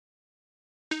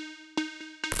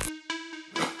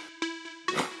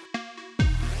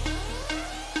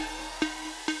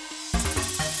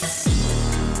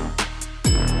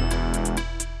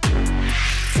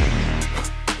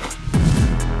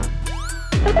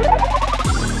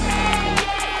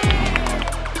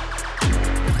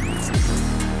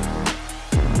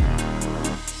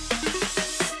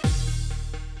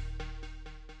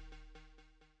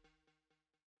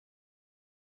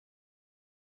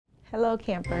Hello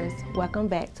campers, welcome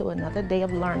back to another day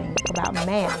of learning about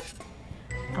math.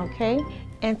 Okay,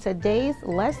 and today's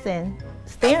lesson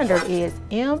standard is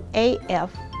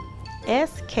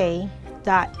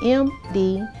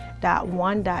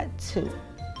MAFSK.MD.1.2.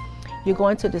 You're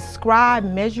going to describe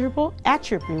measurable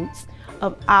attributes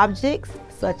of objects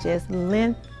such as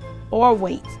length or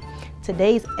weight.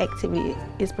 Today's activity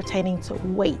is pertaining to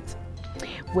weight.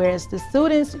 Whereas the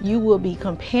students, you will be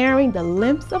comparing the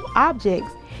lengths of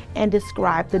objects and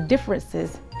describe the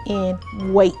differences in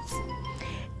weights.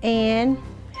 And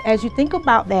as you think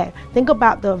about that, think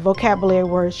about the vocabulary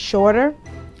words shorter,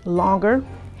 longer,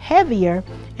 heavier,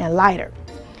 and lighter.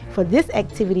 For this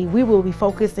activity, we will be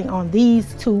focusing on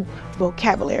these two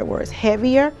vocabulary words,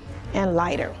 heavier and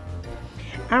lighter.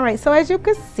 All right, so as you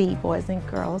can see, boys and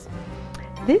girls,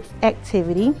 this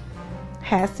activity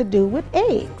has to do with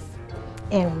eggs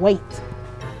and weight.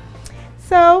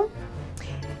 So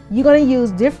you're going to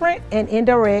use different and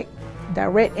direct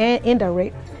and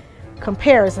indirect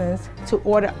comparisons to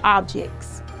order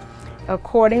objects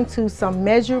according to some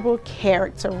measurable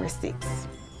characteristics.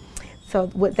 So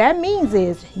what that means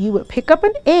is you would pick up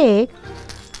an egg,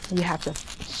 you have to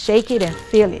shake it and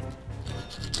feel it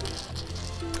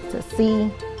to see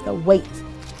the weight.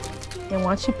 And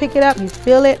once you pick it up, you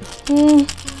feel it, you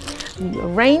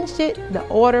arrange it, the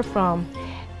order from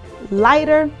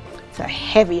lighter to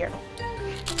heavier.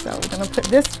 So we're gonna put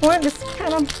this one, this is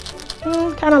kind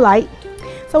of light.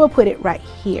 So we'll put it right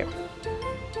here.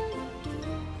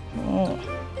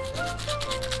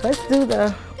 Let's do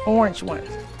the orange one.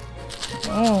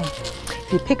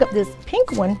 If you pick up this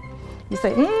pink one, you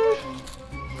say,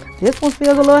 this one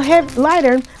feels a little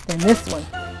lighter than this one.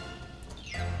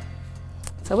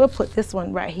 So we'll put this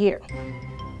one right here.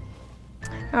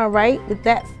 All right, with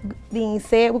that being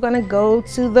said, we're gonna go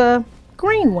to the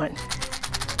green one.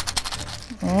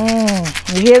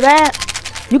 You hear that?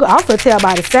 You can also tell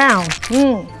by the sound.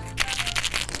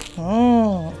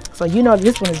 So you know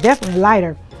this one is definitely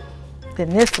lighter than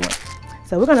this one.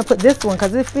 So we're gonna put this one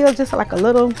because it feels just like a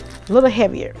little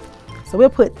heavier. So we'll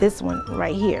put this one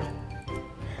right here.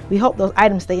 We hope those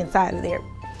items stay inside of there.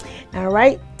 All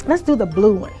right, let's do the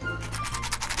blue one.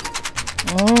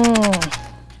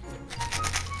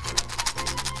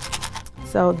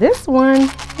 So this one,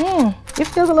 it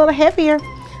feels a little heavier.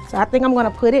 So I think I'm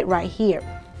gonna put it right here.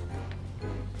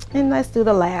 And let's do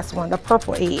the last one, the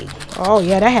purple egg. Oh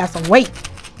yeah, that has some weight.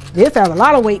 This has a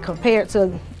lot of weight compared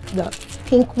to the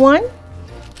pink one,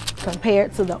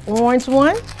 compared to the orange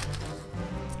one,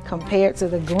 compared to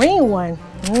the green one.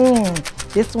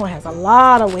 This one has a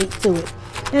lot of weight to it,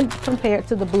 and compared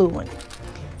to the blue one.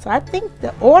 So I think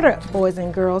the order, boys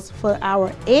and girls, for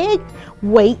our egg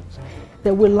weight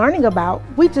that we're learning about,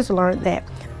 we just learned that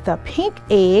the pink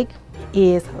egg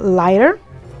is lighter,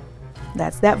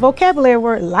 that's that vocabulary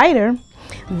word, lighter,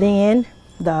 than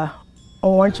the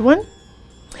orange one,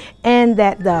 and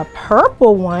that the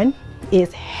purple one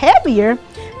is heavier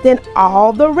than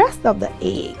all the rest of the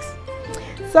eggs.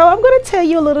 So I'm going to tell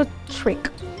you a little trick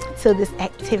to this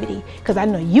activity because I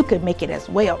know you could make it as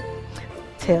well.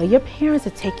 Tell your parents to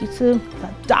take you to the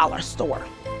dollar store,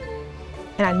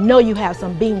 and I know you have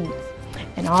some beans,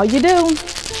 and all you do,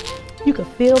 you can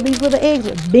fill these little eggs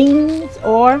with beans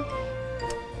or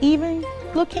even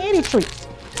little candy treats.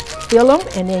 Fill them,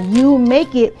 and then you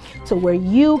make it to where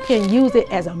you can use it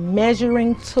as a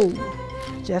measuring tool.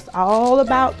 Just all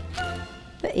about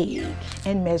the egg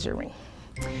and measuring.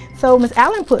 So Miss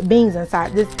Allen put beans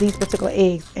inside these particular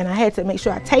eggs, and I had to make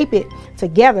sure I tape it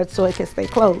together so it can stay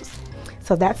closed.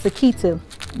 So that's the key to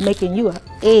making you an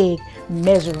egg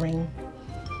measuring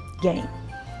game.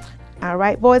 All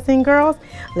right, boys and girls,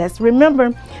 let's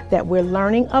remember that we're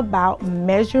learning about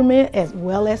measurement as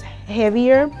well as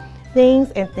heavier things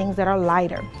and things that are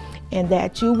lighter, and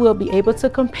that you will be able to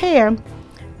compare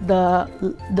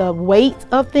the weight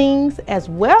of things as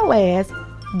well as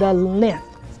the length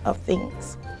of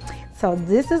things. So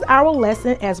this is our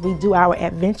lesson as we do our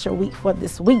adventure week for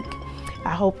this week.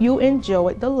 I hope you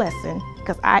enjoyed the lesson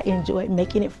because I enjoyed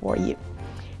making it for you.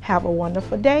 Have a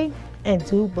wonderful day and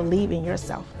do believe in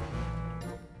yourself.